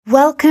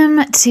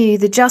Welcome to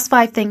the Just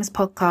 5 Things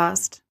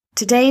podcast.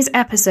 Today's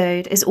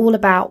episode is all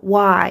about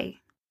why.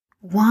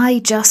 Why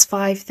just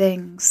 5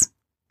 things?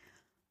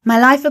 My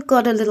life had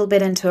got a little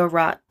bit into a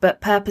rut,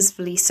 but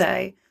purposefully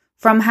so.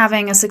 From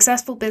having a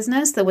successful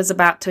business that was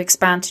about to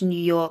expand to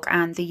New York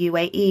and the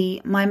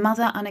UAE, my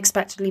mother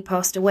unexpectedly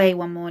passed away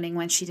one morning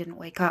when she didn't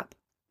wake up.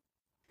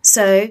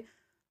 So,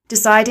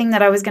 deciding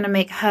that I was going to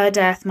make her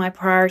death my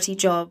priority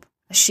job,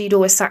 she'd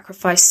always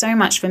sacrificed so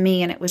much for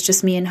me and it was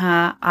just me and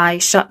her, I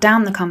shut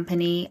down the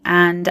company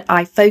and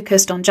I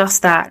focused on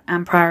just that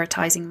and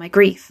prioritizing my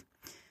grief.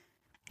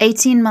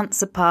 18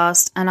 months had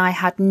passed and I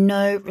had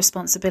no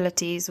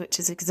responsibilities, which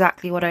is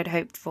exactly what I'd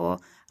hoped for.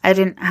 I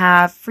didn't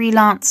have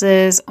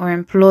freelancers or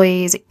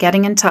employees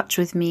getting in touch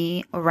with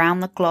me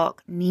around the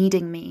clock,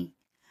 needing me.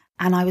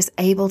 And I was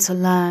able to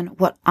learn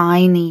what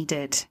I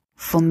needed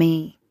for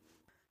me.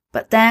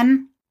 But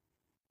then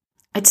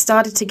I'd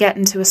started to get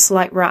into a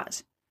slight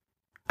rut.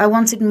 I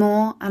wanted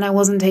more and I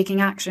wasn't taking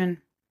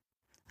action.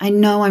 I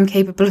know I'm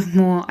capable of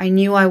more. I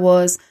knew I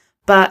was,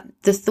 but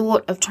the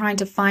thought of trying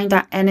to find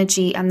that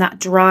energy and that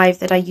drive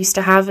that I used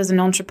to have as an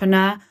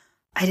entrepreneur,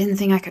 I didn't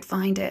think I could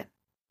find it.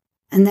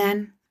 And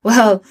then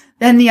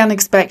the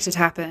unexpected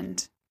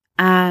happened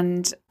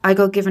and I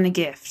got given a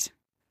gift.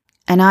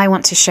 And I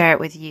want to share it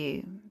with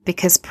you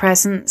because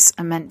presents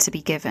are meant to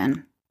be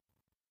given.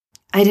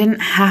 I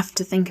didn't have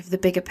to think of the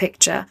bigger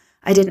picture.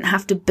 I didn't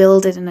have to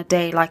build it in a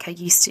day like I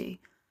used to.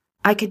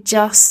 I could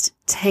just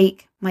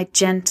take my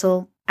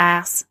gentle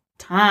ass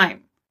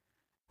time.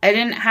 I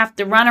didn't have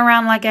to run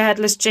around like a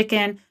headless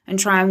chicken and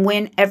try and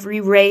win every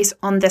race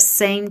on the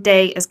same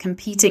day as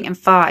competing in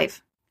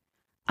 5.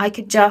 I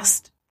could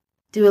just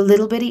do a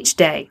little bit each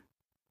day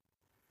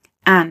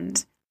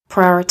and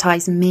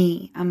prioritize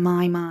me and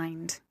my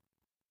mind.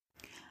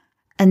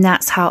 And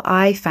that's how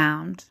I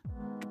found,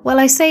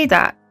 I say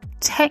that,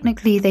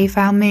 technically they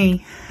found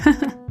me.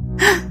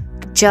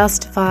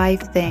 Just 5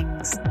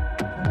 things.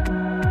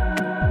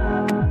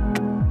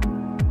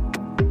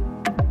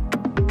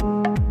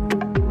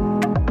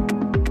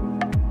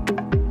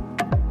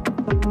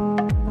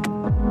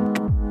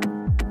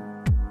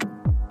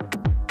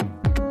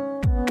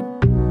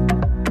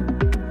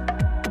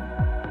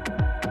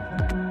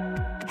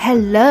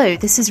 Hello,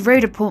 this is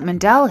Rhoda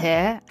Portman-Dell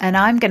here, and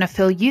I'm going to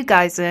fill you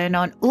guys in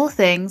on all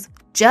things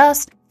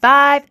just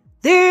 5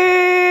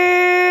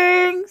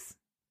 things.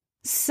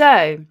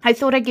 So, I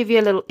thought I'd give you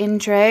a little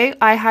intro.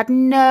 I had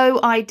no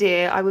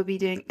idea I would be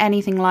doing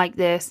anything like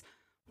this,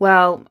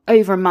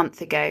 over a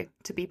month ago,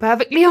 to be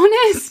perfectly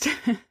honest.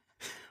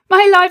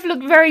 My life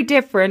looked very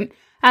different,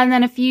 and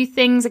then a few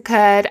things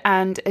occurred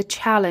and a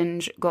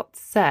challenge got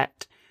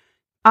set.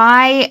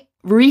 I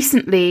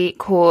recently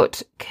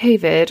caught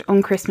COVID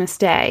on Christmas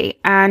Day,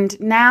 and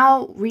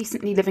now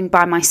recently living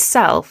by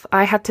myself,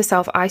 I had to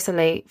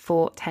self-isolate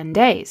for 10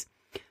 days.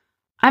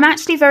 I'm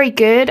actually very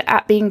good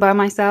at being by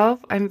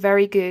myself. I'm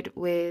very good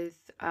with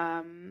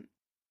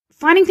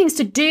finding things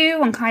to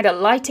do and kind of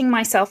lighting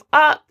myself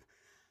up.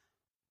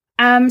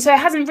 So it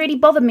hasn't really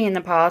bothered me in the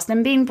past.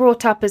 And being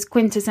brought up as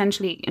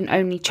quintessentially an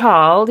only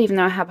child, even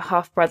though I have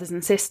half brothers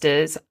and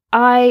sisters,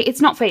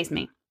 it's not fazed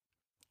me.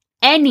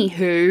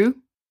 Anywho,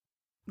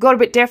 got a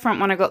bit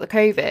different when I got the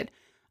COVID.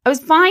 I was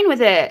fine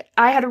with it.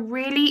 I had a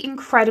really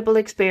incredible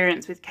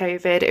experience with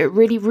COVID. It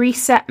really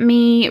reset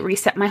me. It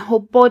reset my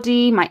whole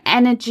body, my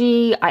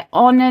energy. I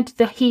honored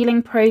the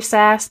healing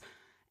process,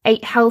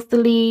 ate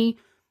healthily,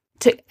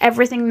 took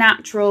everything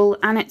natural,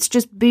 and it's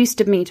just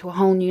boosted me to a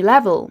whole new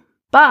level.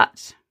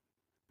 But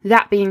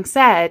that being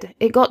said,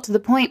 it got to the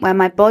point where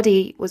my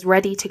body was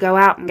ready to go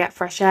out and get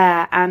fresh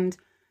air and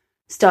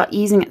start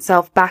easing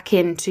itself back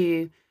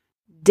into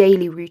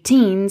daily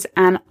routines,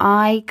 and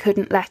I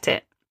couldn't let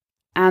it.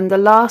 And the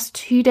last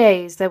 2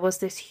 days, there was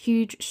this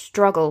huge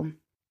struggle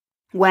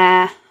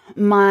where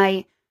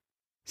my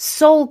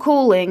soul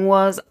calling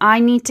was,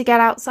 I need to get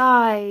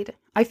outside.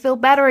 I feel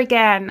better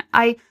again.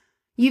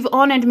 You've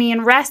honored me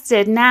and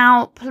rested.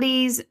 Now,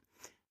 please,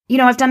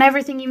 I've done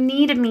everything you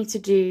needed me to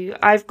do.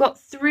 I've got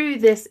through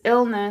this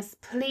illness.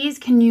 Please,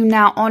 can you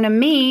now honor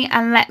me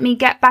and let me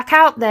get back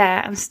out there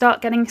and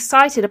start getting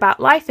excited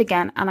about life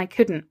again? And I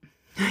couldn't.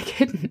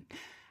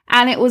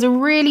 And it was a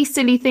really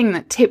silly thing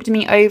that tipped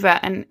me over,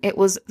 and it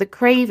was this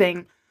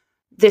craving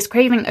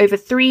over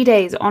 3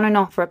 days on and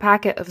off for a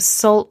packet of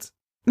salt.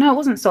 No, it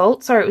wasn't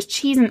salt. Sorry, it was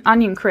cheese and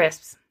onion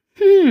crisps.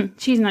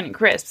 Cheese and onion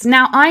crisps.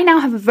 Now, I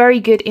now have a very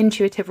good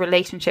intuitive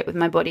relationship with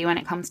my body when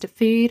it comes to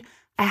food.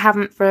 I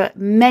haven't for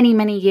many,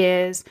 many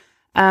years.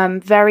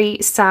 Very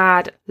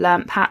sad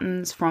learnt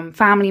patterns from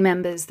family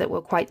members that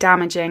were quite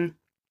damaging.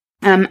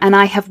 And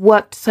I have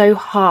worked so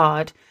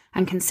hard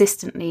and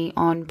consistently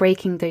on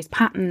breaking those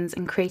patterns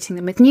and creating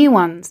them with new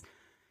ones.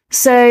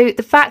 So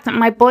the fact that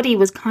my body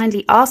was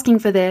kindly asking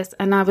for this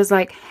and I was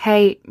like,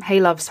 hey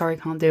love, sorry,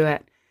 can't do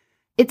it.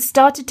 It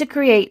started to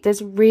create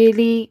this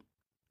really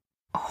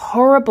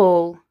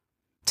horrible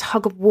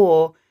tug of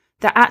war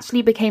that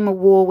actually became a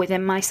war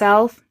within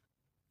myself.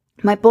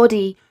 My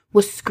body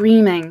was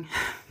screaming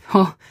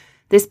for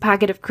this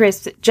packet of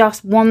crisps. It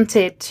just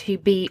wanted to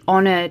be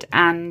honoured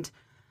and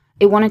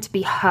it wanted to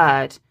be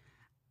heard.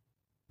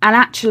 And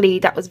actually,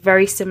 that was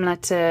very similar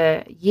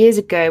to years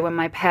ago when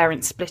my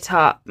parents split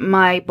up.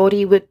 My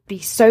body would be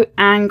so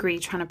angry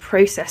trying to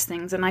process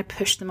things, and I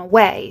pushed them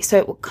away. So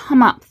it would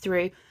come up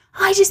through,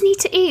 I just need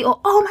to eat, or,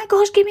 oh my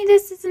gosh, give me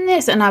this, this, and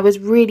this. And I was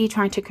really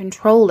trying to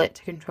control it,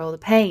 to control the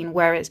pain.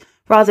 Whereas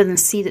rather than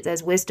see that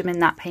there's wisdom in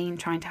that pain,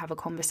 trying to have a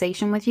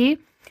conversation with you.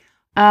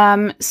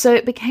 So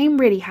it became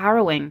really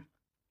harrowing.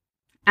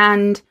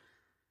 And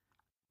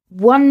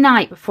one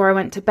night before I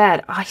went to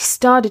bed, I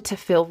started to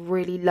feel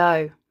really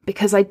low,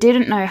 because I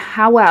didn't know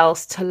how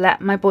else to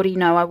let my body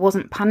know I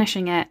wasn't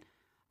punishing it.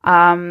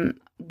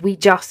 We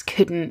just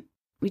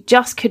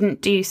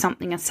couldn't do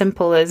something as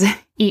simple as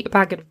eat a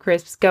packet of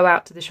crisps, go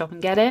out to the shop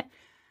and get it.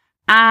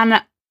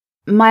 And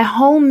my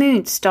whole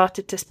mood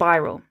started to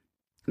spiral.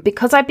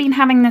 Because I'd been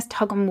having this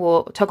tug of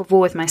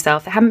war with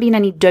myself. There hadn't been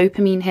any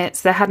dopamine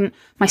hits.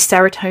 My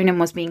serotonin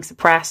was being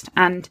suppressed.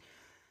 And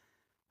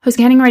I was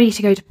getting ready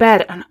to go to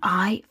bed, and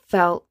I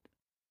felt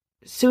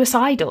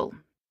suicidal.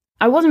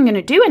 I wasn't going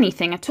to do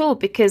anything at all,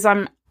 because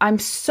I'm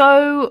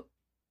so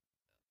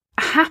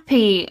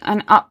happy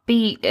and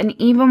upbeat, and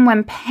even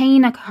when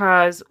pain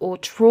occurs or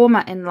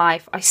trauma in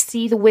life, I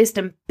see the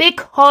wisdom,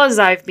 because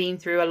I've been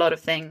through a lot of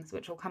things,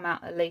 which will come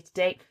out at a later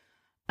date.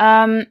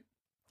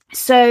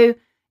 So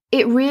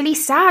it really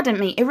saddened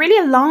me. It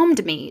really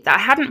alarmed me that I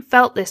hadn't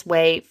felt this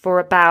way for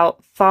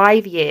about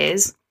 5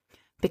 years,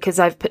 because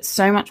I've put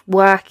so much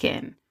work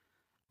in,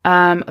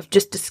 of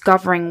just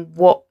discovering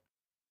what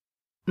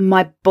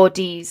my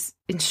body's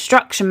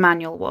instruction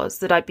manual was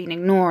that I'd been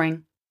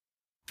ignoring.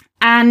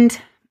 And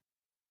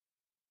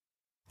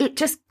it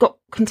just got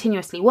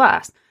continuously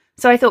worse.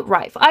 So I thought,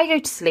 right, if I go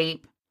to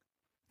sleep,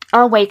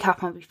 I'll wake up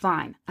and I'll be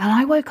fine. And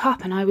I woke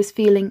up and I was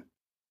feeling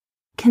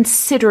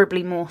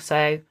considerably more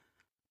so,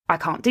 I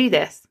can't do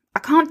this. I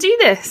can't do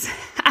this.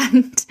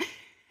 And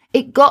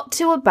it got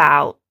to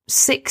about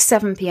 6,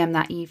 7 p.m.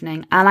 that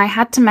evening, and I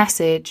had to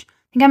message,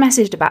 I think I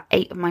messaged about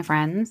 8 of my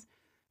friends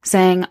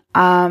saying,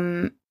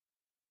 I'm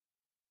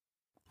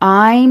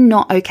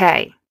not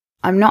okay.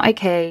 I'm not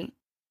okay.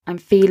 I'm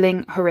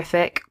feeling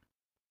horrific.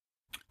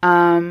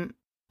 I'm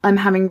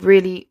having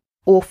really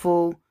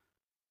awful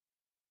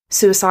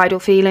suicidal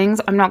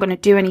feelings. I'm not going to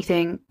do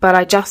anything, but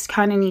I just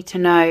kind of need to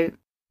know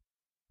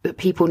that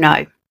people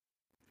know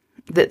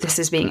that this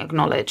is being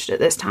acknowledged at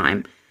this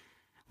time.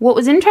 What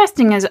was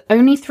interesting is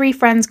only 3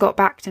 friends got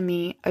back to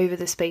me over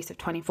the space of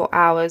 24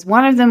 hours.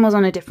 One of them was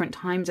on a different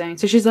time zone.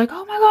 So she's like,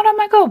 oh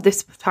my God.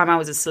 This time I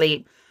was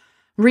asleep.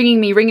 Ringing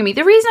me.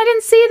 The reason I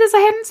didn't see this, I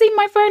hadn't seen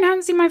my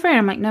phone.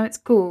 I'm like, no, it's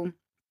cool.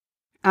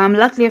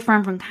 Luckily, a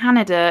friend from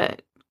Canada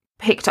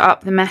picked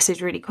up the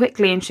message really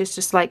quickly, and she's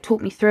just like,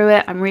 talk me through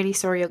it. I'm really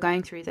sorry you're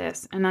going through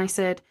this. And I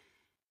said,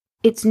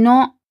 it's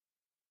not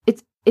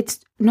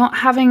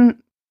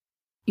having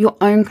your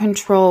own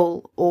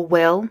control or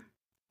will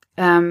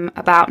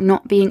about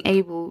not being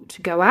able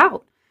to go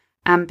out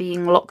and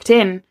being locked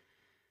in,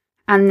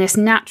 and this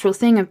natural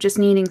thing of just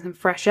needing some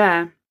fresh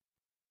air.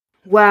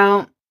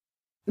 Well,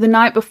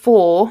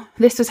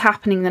 this was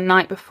happening the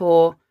night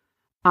before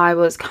I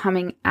was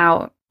coming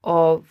out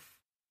of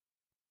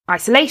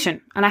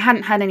isolation, and I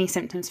hadn't had any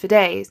symptoms for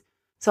days.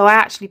 So I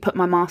actually put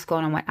my mask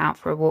on and went out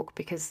for a walk,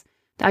 because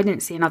I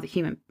didn't see another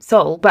human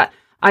soul, but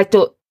I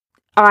thought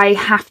I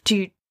have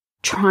to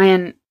try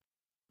and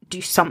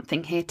do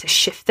something here to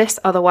shift this.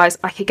 Otherwise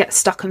I could get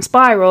stuck and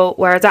spiral.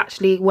 Whereas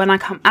actually when I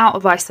come out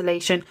of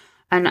isolation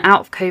and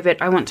out of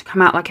COVID, I want to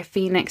come out like a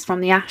phoenix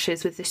from the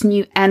ashes with this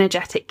new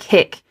energetic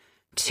kick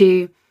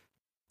to,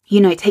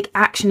 take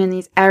action in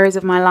these areas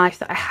of my life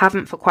that I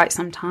haven't for quite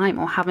some time,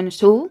 or haven't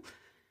at all.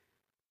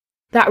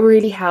 That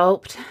really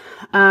helped.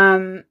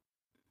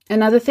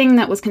 Another thing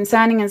that was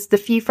concerning is the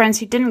few friends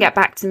who didn't get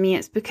back to me.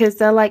 It's because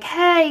they're like,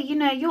 hey,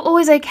 you're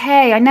always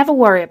okay. I never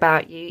worry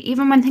about you.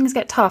 Even when things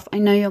get tough, I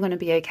know you're going to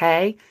be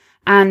okay.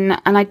 And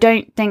I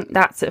don't think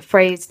that's a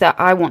phrase that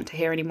I want to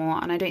hear anymore.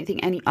 And I don't think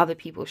any other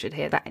people should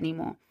hear that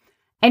anymore.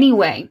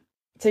 Anyway,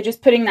 so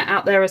just putting that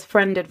out there as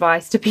friend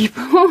advice to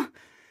people.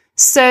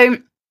 So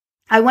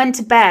I went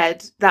to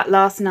bed that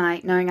last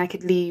night knowing I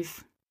could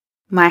leave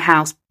my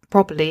house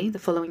properly the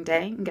following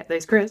day and get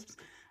those crisps.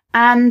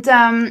 And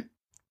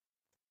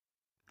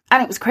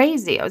it was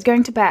crazy. I was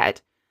going to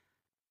bed,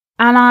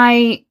 and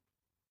I'm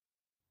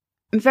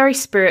very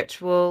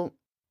spiritual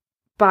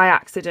by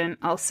accident,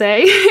 I'll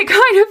say.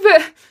 Kind of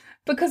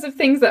because of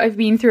things that I've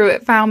been through,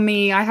 it found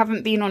me. I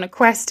haven't been on a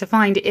quest to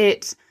find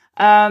it.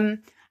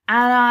 And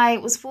I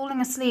was falling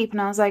asleep, and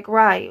I was like,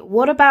 right,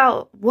 what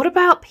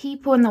about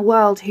people in the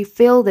world who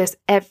feel this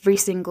every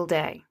single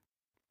day?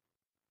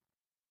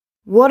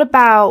 What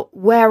about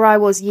where I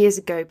was years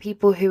ago,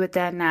 people who are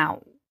there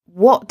now?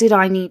 What did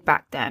I need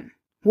back then?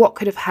 What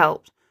could have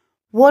helped?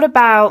 What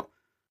about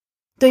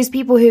those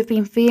people who have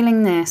been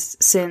feeling this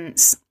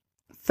since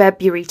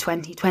February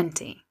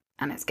 2020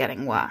 and it's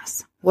getting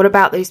worse? What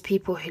about those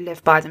people who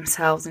live by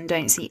themselves and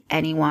don't see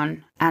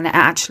anyone and it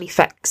actually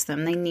affects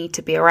them? They need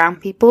to be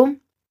around people.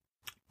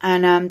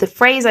 And the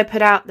phrase I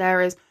put out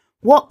there is,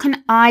 what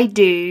can I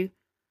do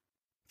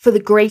for the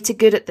greater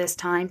good at this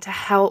time to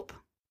help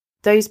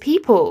those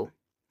people.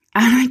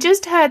 And I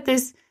just heard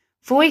this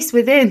voice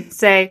within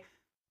say,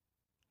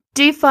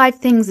 do 5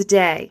 things a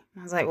day.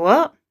 I was like,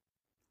 what?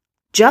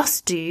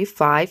 Just do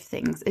 5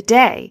 things a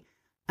day.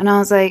 And I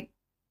was like,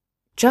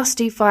 just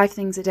do 5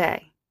 things a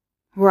day.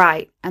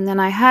 Right. And then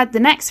I heard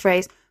the next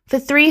phrase, for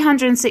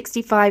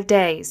 365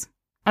 days.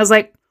 I was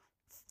like,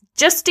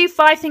 just do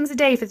 5 things a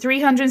day for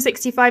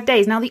 365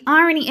 days. Now, the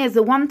irony is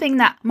the one thing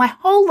that my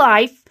whole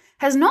life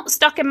has not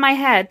stuck in my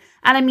head.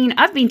 And I mean,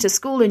 I've been to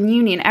school and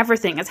uni and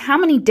everything. Is how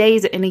many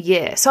days are in a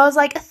year? So I was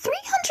like,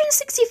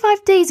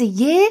 365 days a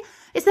year?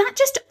 Is that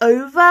just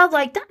over?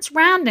 Like, that's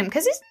random.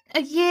 Because isn't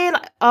a year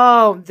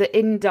like, the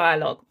in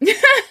dialogue.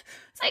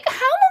 It's like, how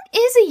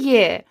long is a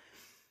year?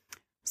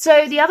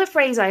 So the other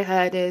phrase I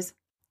heard is,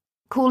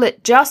 call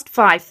it just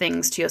 5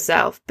 things to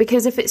yourself.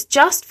 Because if it's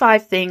just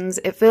 5 things,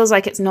 it feels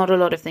like it's not a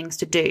lot of things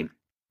to do.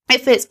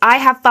 If it's, I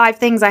have 5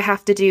 things I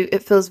have to do,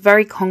 it feels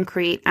very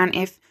concrete. And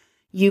if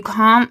you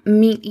can't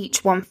meet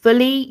each one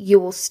fully, you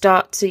will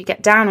start to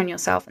get down on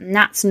yourself. And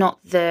that's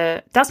not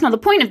the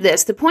point of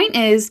this. The point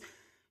is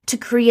to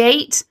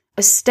create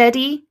a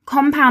steady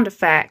compound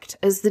effect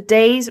as the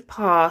days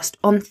pass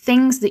on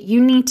things that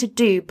you need to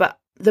do, but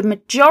the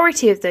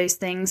majority of those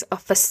things are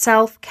for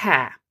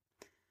self-care.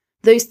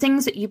 Those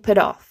things that you put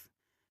off,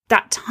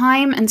 that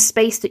time and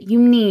space that you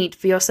need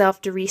for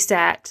yourself to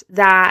reset,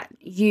 that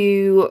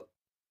you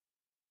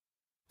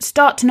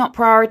start to not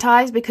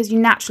prioritize because you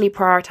naturally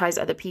prioritize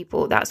other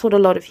people. That's what a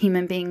lot of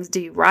human beings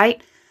do,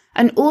 right?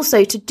 And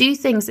also to do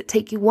things that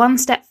take you one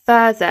step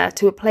further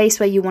to a place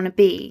where you want to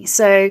be.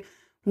 So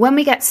when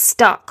we get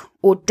stuck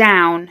or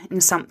down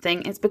in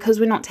something, it's because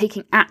we're not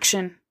taking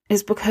action.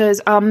 It's because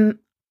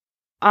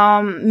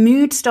our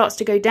mood starts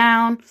to go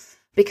down,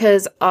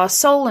 because our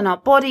soul and our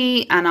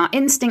body and our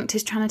instinct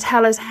is trying to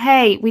tell us,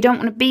 hey, we don't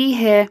want to be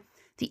here.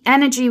 The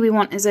energy we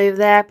want is over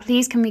there.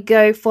 Please, can we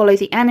go follow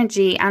the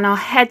energy? And our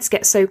heads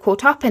get so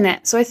caught up in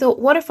it. So I thought,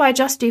 what if I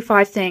just do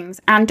 5 things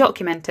and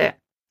document it?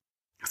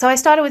 So I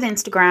started with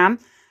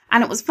Instagram,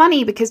 and it was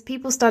funny because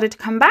people started to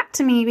come back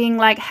to me being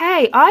like,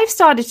 hey, I've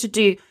started to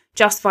do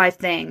just 5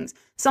 things.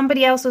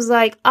 Somebody else was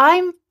like,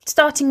 I'm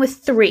starting with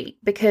 3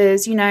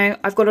 because,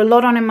 I've got a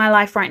lot on in my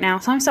life right now.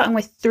 So I'm starting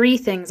with 3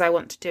 things I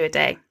want to do a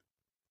day.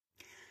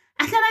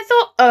 And then I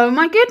thought, oh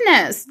my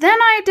goodness.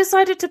 Then I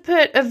decided to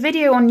put a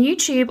video on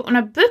YouTube on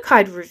a book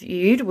I'd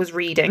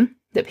reading,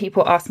 that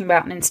people were asking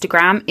about on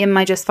Instagram in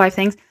my Just 5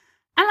 Things.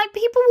 And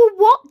people were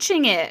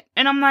watching it.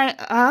 And I'm like,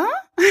 commenting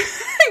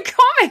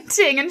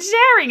and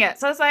sharing it.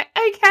 So I was like,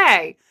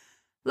 okay,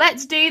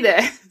 let's do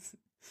this.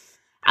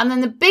 And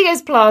then the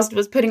biggest blast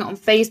was putting it on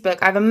Facebook.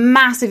 I have a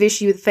massive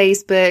issue with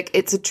Facebook.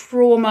 It's a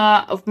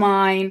trauma of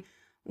mine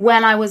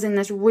when I was in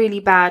this really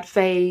bad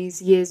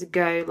phase years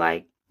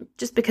ago,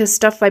 just because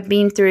stuff I'd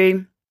been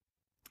through,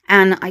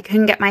 and I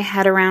couldn't get my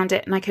head around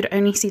it, and I could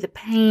only see the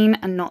pain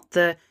and not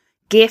the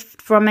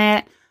gift from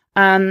it.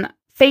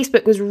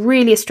 Facebook was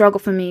really a struggle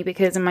for me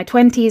because in my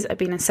 20s, I'd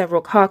been in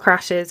several car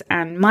crashes,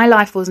 and my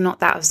life was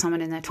not that of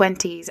someone in their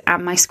 20s.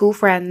 And my school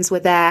friends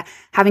were there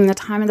having the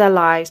time of their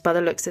lives by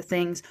the looks of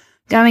things,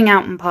 going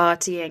out and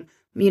partying,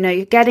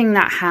 getting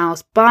that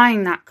house,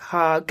 buying that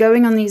car,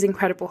 going on these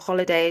incredible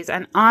holidays.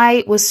 And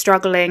I was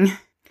struggling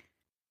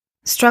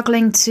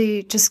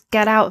to just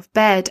get out of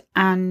bed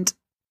and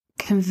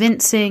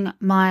convincing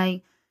my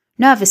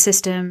nervous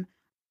system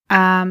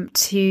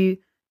to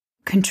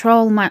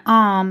control my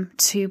arm,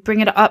 to bring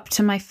it up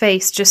to my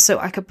face just so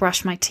I could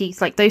brush my teeth.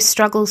 Those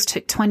struggles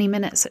took 20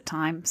 minutes at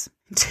times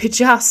to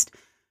just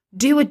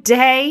do a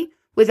day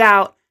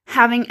without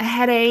having a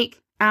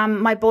headache and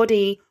my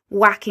body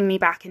whacking me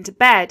back into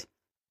bed.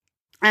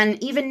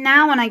 And even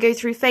now when I go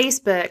through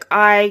Facebook,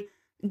 I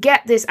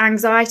get this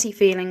anxiety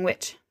feeling,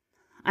 which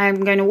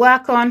I'm going to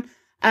work on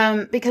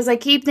because I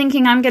keep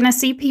thinking I'm going to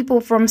see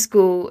people from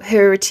school who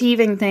are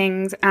achieving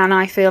things, and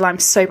I feel I'm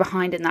so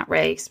behind in that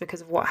race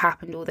because of what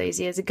happened all those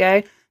years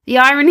ago. The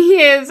irony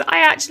is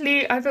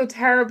I feel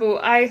terrible.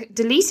 I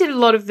deleted a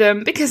lot of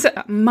them because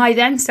my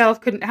then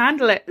self couldn't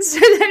handle it. So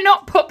they're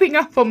not popping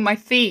up on my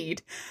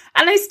feed,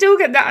 and I still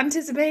get that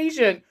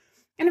anticipation.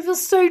 And it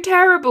feels so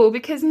terrible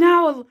because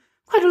now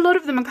quite a lot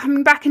of them are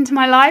coming back into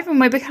my life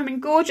and we're becoming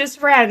gorgeous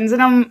friends. And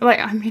I'm like,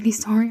 I'm really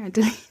sorry I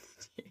deleted.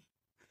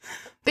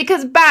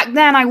 Because back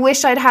then, I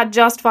wish I'd had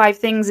just 5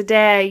 things a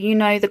day.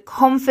 The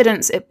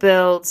confidence it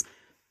builds.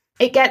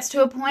 It gets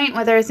to a point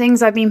where there are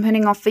things I've been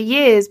putting off for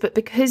years, but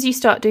because you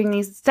start doing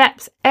these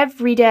steps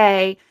every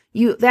day,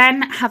 you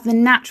then have the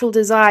natural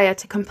desire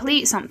to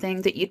complete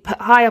something that you'd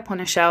put high up on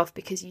a shelf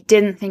because you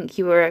didn't think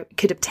you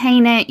could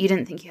obtain it. You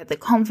didn't think you had the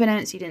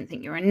confidence. You didn't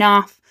think you were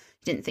enough.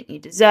 You didn't think you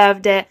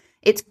deserved it.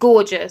 It's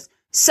gorgeous.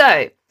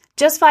 So,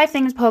 Just 5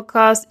 Things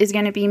podcast is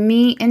going to be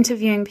me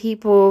interviewing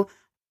people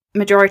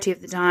majority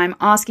of the time,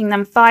 asking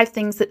them 5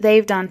 things that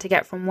they've done to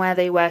get from where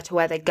they were to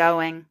where they're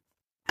going.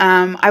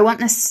 I want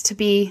this to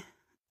be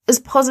as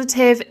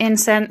positive in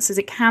sense as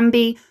it can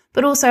be,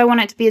 but also I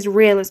want it to be as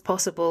real as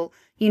possible.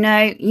 You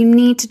know, you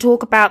need to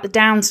talk about the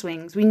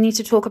downswings. We need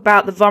to talk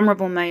about the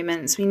vulnerable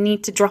moments. We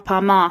need to drop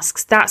our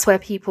masks. That's where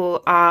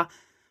people are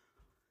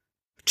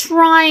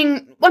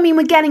trying. I mean,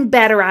 we're getting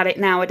better at it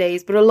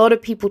nowadays, but a lot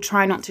of people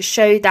try not to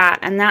show that.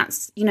 And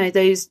that's, you know,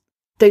 those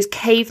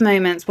cave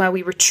moments where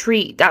we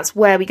retreat. That's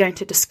where we go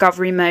into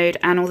discovery mode.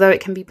 And although it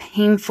can be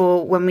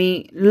painful when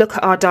we look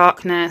at our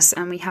darkness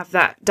and we have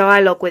that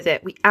dialogue with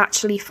it, we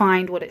actually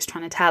find what it's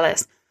trying to tell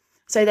us.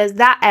 So there's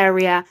that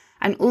area.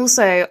 And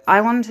also,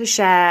 I wanted to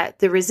share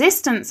the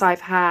resistance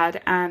I've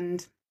had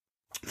and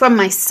from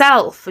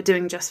myself for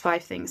doing just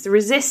 5 things. The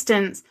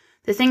resistance,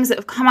 the things that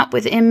have come up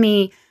within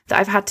me that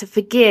I've had to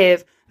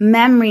forgive,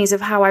 memories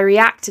of how I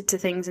reacted to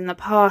things in the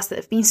past that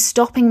have been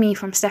stopping me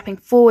from stepping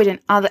forward in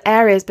other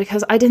areas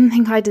because I didn't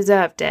think I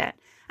deserved it,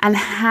 and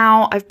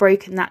how I've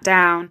broken that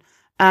down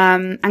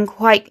and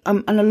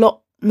a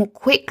lot more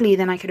quickly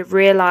than I could have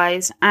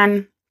realized.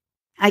 And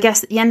I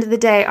guess at the end of the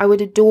day, I would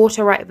adore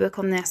to write a book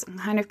on this and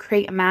kind of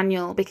create a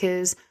manual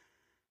because,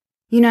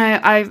 you know,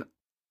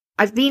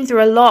 I've been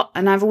through a lot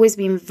and I've always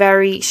been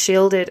very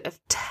shielded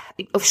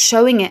of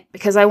showing it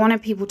because I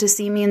wanted people to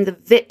see me in the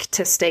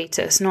victor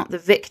status, not the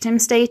victim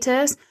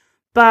status.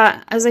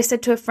 But as I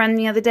said to a friend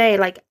the other day,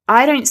 like,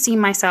 I don't see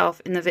myself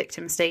in the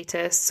victim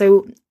status,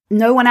 so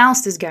no one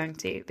else is going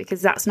to,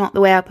 because that's not the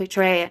way I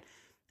portray it.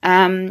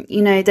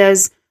 You know,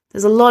 there's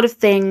a lot of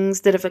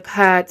things that have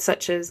occurred,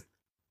 such as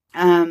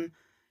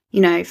you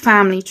know,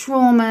 family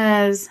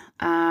traumas,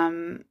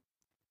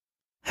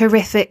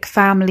 horrific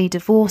family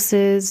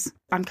divorces.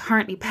 I'm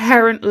currently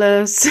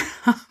parentless,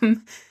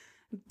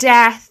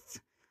 death.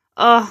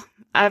 Oh,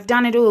 I've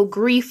done it all.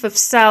 Grief of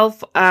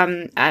self.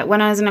 When I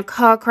was in a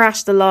car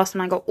crash, the last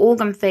one, I got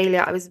organ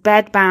failure. I was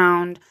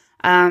bedbound.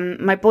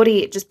 My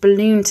body, it just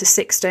ballooned to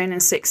 6 stone in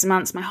 6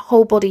 months. My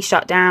whole body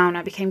shut down.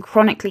 I became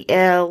chronically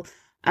ill.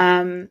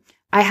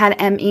 I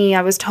had ME.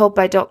 I was told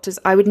by doctors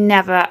I'd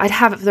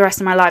have it for the rest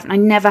of my life, and I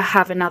never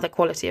have another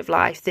quality of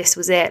life. This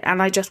was it.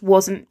 And I just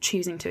wasn't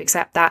choosing to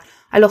accept that.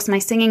 I lost my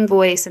singing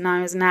voice and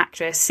I was an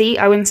actress. See,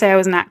 I wouldn't say I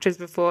was an actress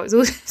before. I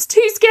was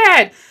too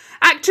scared.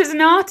 Actress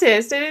and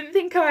artist. I didn't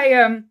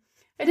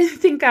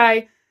think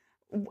I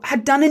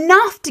had done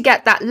enough to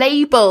get that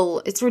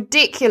label. It's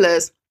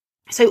ridiculous.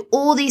 So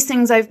all these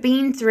things I've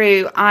been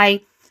through,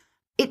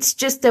 it's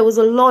just, there was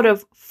a lot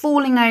of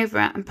falling over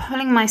and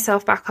pulling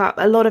myself back up,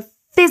 a lot of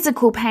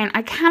physical pain.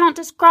 I cannot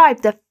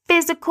describe the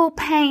physical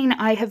pain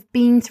I have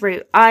been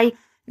through. I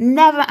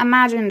never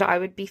imagined I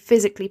would be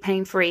physically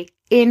pain-free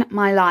in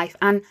my life.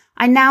 And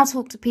I now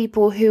talk to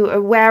people who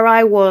are where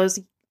I was,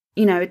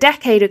 you know, a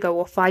decade ago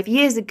or 5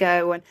 years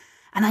ago. And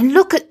I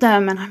look at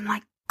them and I'm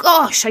like,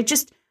 gosh, I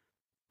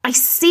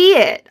see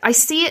it. I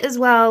see it as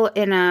well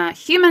in a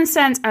human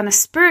sense and a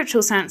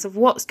spiritual sense of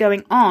what's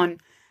going on.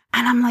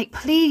 And I'm like,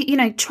 please, you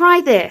know,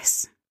 try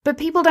this. But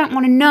people don't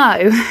want to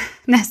know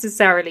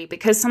necessarily,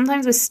 because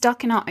sometimes we're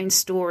stuck in our own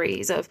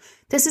stories of,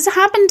 this has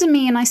happened to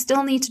me and I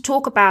still need to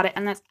talk about it.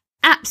 And that's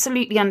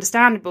absolutely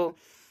understandable.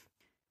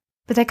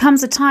 But there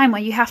comes a time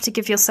where you have to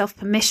give yourself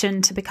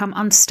permission to become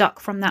unstuck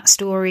from that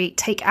story,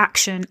 take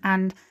action,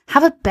 and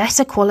have a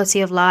better quality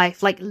of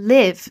life. Like,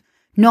 live,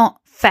 not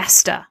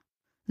fester.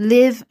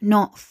 Live,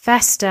 not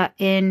fester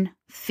in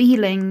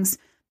feelings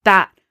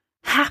that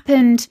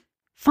happened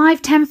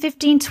 5, 10,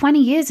 15, 20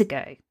 years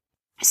ago.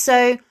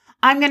 So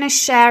I'm going to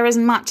share as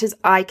much as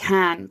I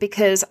can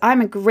because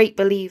I'm a great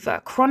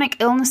believer. Chronic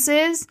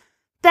illnesses,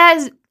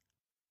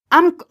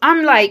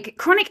 I'm like,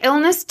 chronic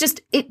illness,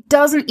 just, it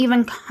doesn't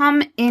even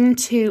come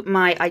into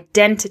my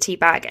identity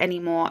bag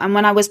anymore. And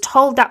when I was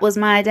told that was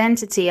my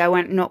identity, I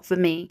went, not for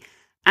me.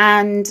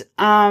 And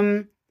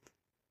I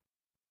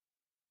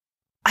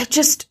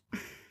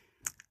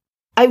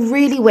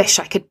really wish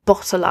I could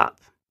bottle up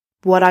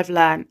what I've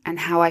learned and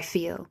how I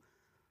feel,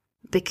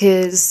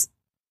 because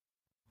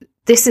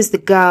this is the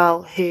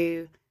girl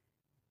who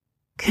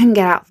couldn't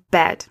get out of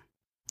bed.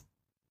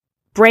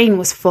 Brain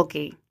was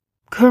foggy.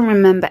 Couldn't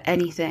remember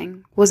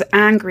anything. Was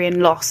angry and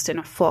lost in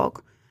a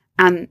fog.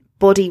 And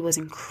body was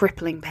in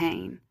crippling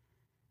pain.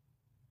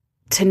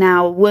 To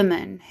now a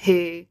woman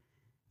who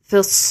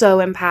feels so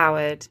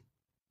empowered,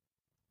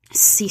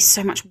 sees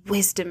so much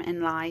wisdom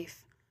in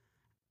life,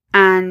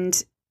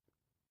 and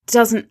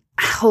doesn't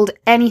hold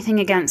anything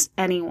against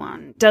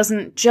anyone,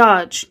 doesn't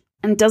judge,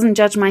 and doesn't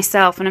judge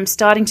myself. And I'm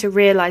starting to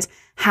realize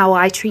how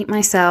I treat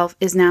myself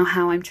is now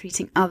how I'm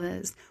treating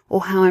others,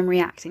 or how I'm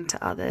reacting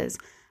to others.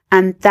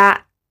 And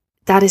that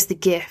is the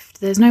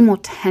gift. There's no more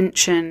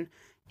tension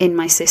in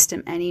my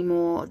system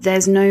anymore.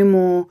 There's no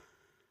more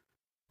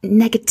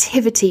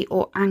negativity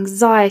or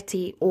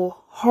anxiety or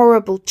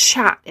horrible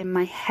chat in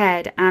my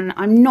head. And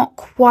I'm not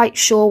quite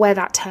sure where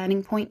that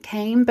turning point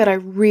came, but I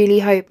really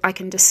hope I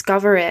can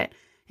discover it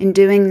in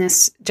doing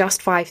this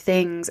just 5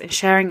 things and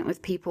sharing it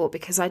with people,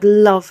 because I'd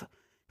love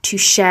to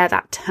share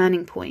that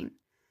turning point,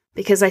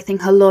 because I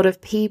think a lot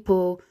of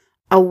people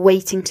are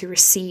waiting to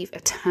receive a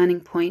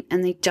turning point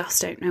and they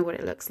just don't know what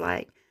it looks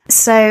like.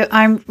 So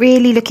I'm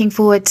really looking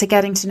forward to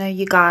getting to know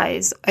you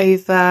guys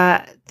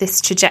over this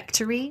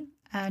trajectory.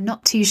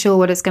 Not too sure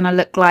what it's going to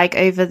look like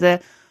over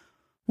the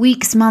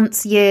weeks,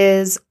 months,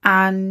 years,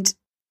 and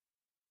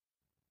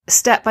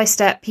step by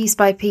step, piece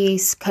by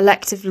piece,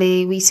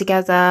 collectively, we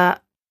together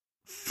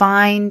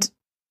find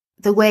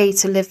the way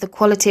to live the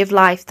quality of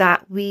life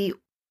that we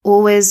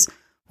always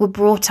were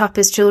brought up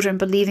as children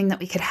believing that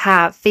we could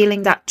have,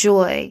 feeling that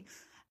joy,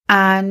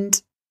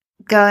 and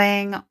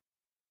going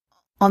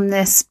on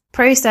this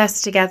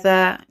process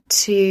together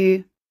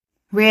to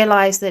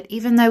realize that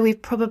even though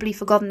we've probably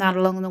forgotten that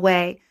along the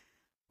way,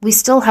 we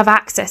still have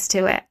access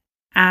to it,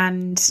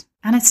 and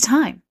it's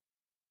time.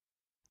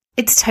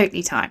 It's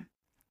totally time.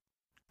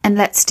 And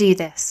let's do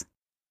this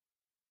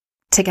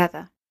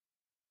together.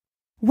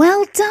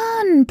 Well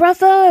done!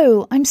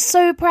 Bravo! I'm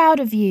so proud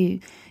of you.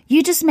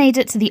 You just made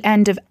it to the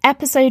end of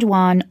episode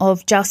 1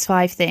 of Just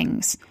 5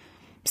 Things.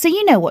 So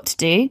you know what to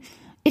do.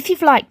 If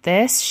you've liked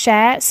this,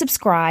 share,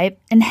 subscribe,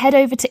 and head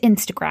over to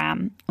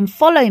Instagram and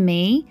follow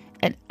me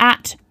at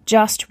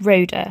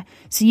 @JustRhoda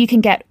so you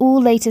can get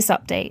all latest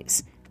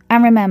updates.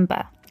 And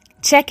remember,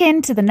 check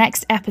in to the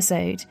next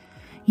episode.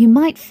 You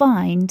might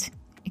find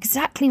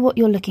exactly what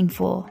you're looking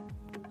for.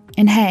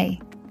 And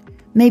hey,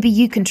 maybe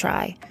you can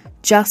try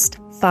just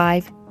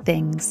 5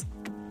 things.